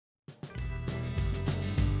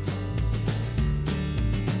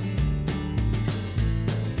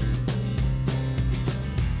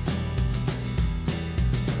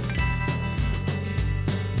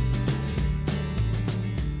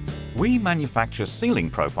We manufacture ceiling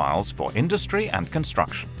profiles for industry and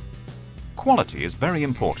construction. Quality is very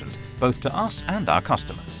important both to us and our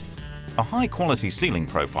customers. A high-quality ceiling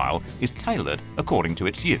profile is tailored according to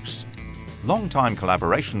its use. Long-time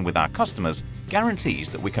collaboration with our customers guarantees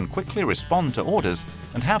that we can quickly respond to orders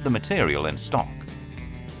and have the material in stock.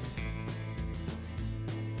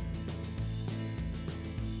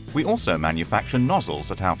 We also manufacture nozzles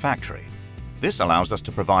at our factory. This allows us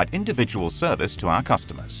to provide individual service to our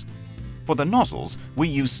customers. For the nozzles, we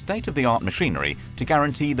use state-of-the-art machinery to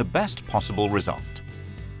guarantee the best possible result.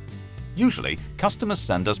 Usually, customers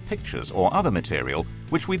send us pictures or other material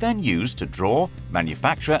which we then use to draw,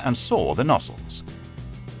 manufacture and saw the nozzles.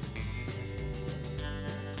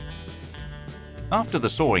 After the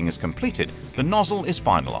sawing is completed, the nozzle is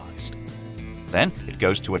finalized. Then it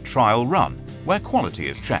goes to a trial run where quality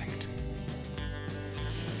is checked.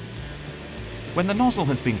 When the nozzle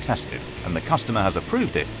has been tested and the customer has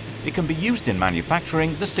approved it, it can be used in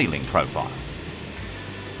manufacturing the ceiling profile.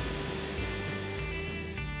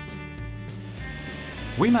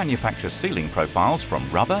 We manufacture ceiling profiles from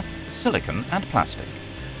rubber, silicon and plastic.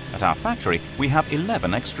 At our factory, we have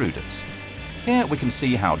 11 extruders. Here we can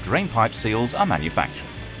see how drain pipe seals are manufactured.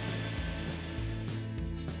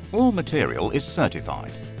 All material is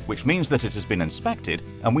certified, which means that it has been inspected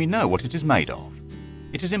and we know what it is made of.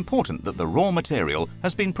 It is important that the raw material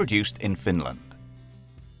has been produced in Finland.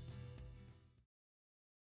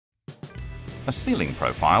 A ceiling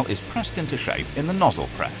profile is pressed into shape in the nozzle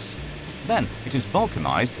press. Then it is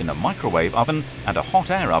vulcanized in a microwave oven and a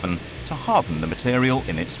hot air oven to harden the material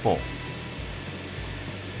in its form.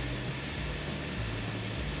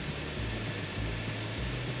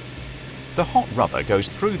 The hot rubber goes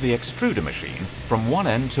through the extruder machine from one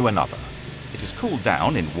end to another. It is cooled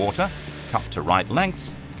down in water, cut to right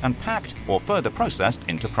lengths, and packed or further processed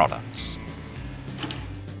into products.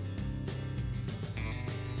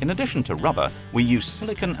 In addition to rubber, we use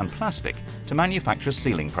silicon and plastic to manufacture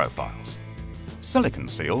ceiling profiles. Silicon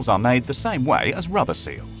seals are made the same way as rubber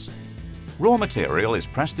seals. Raw material is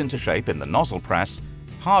pressed into shape in the nozzle press,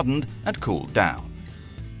 hardened and cooled down.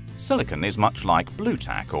 Silicon is much like blue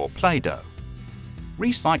tack or Play-Doh.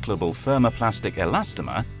 Recyclable thermoplastic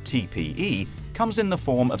elastomer, TPE, comes in the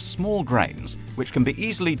form of small grains which can be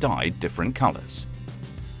easily dyed different colors.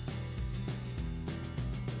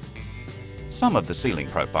 Some of the ceiling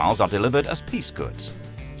profiles are delivered as piece goods.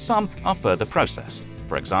 Some are further processed,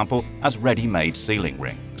 for example, as ready-made ceiling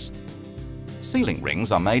rings. Ceiling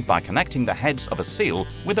rings are made by connecting the heads of a seal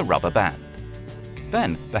with a rubber band.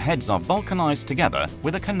 Then the heads are vulcanized together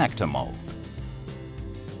with a connector mold.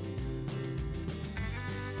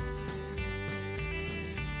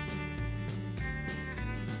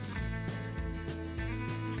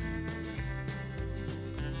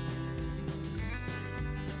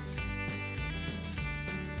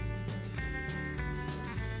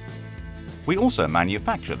 We also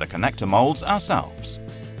manufacture the connector molds ourselves.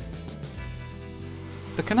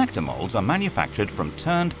 The connector molds are manufactured from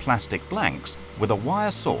turned plastic blanks with a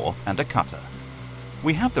wire saw and a cutter.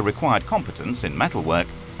 We have the required competence in metalwork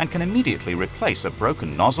and can immediately replace a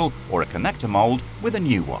broken nozzle or a connector mold with a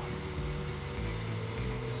new one.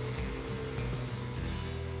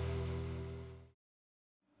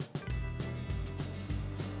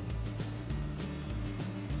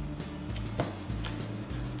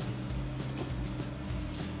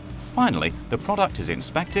 Finally, the product is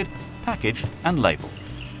inspected, packaged and labeled.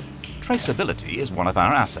 Traceability is one of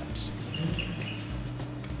our assets.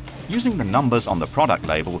 Using the numbers on the product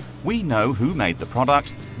label, we know who made the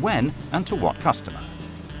product, when and to what customer.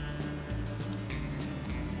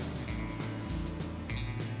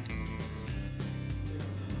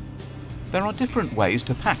 There are different ways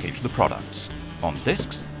to package the products: on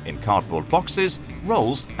discs, in cardboard boxes,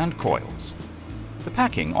 rolls and coils. The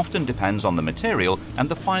packing often depends on the material and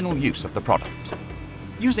the final use of the product.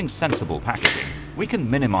 Using sensible packaging, we can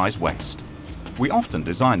minimize waste. We often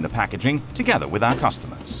design the packaging together with our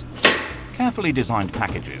customers. Carefully designed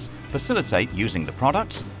packages facilitate using the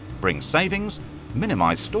products, bring savings,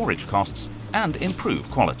 minimize storage costs, and improve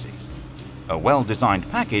quality. A well-designed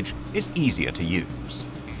package is easier to use.